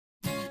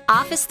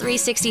Office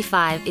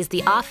 365 is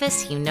the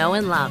Office you know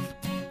and love,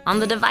 on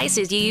the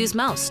devices you use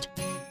most,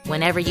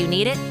 whenever you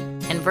need it,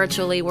 and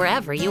virtually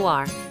wherever you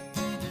are.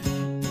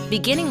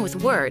 Beginning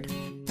with Word,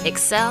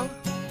 Excel,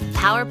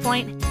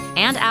 PowerPoint,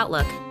 and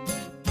Outlook,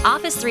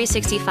 Office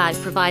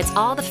 365 provides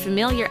all the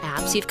familiar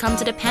apps you've come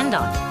to depend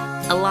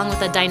on, along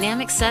with a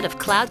dynamic set of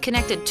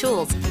cloud-connected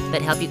tools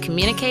that help you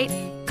communicate,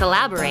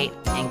 collaborate,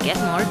 and get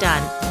more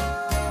done.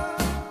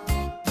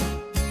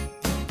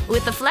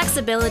 With the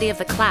flexibility of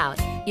the cloud,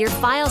 your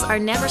files are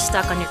never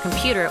stuck on your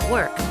computer at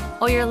work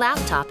or your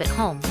laptop at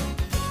home.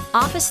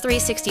 Office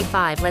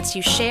 365 lets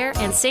you share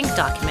and sync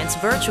documents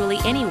virtually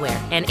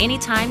anywhere and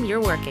anytime you're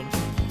working.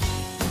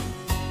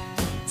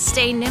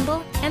 Stay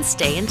nimble and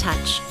stay in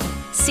touch.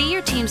 See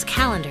your team's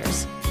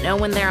calendars, know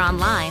when they're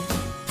online,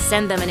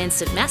 send them an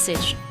instant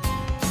message,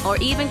 or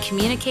even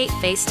communicate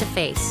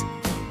face-to-face.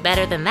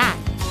 Better than that,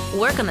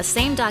 work on the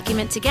same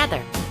document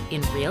together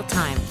in real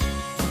time.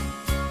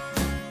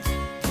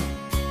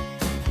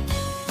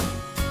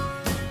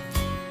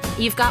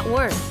 You've got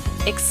Word,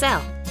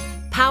 Excel,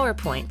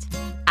 PowerPoint,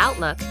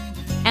 Outlook,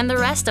 and the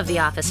rest of the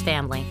Office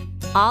family,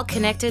 all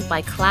connected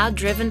by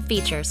cloud-driven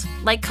features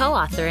like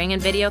co-authoring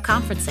and video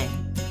conferencing.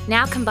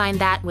 Now combine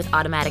that with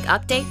automatic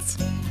updates,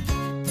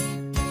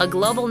 a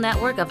global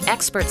network of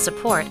expert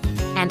support,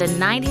 and a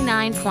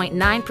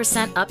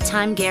 99.9%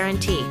 uptime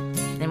guarantee.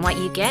 And what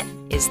you get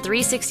is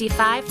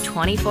 365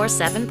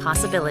 24/7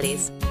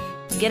 possibilities.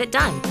 Get it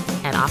done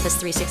at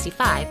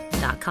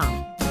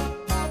office365.com.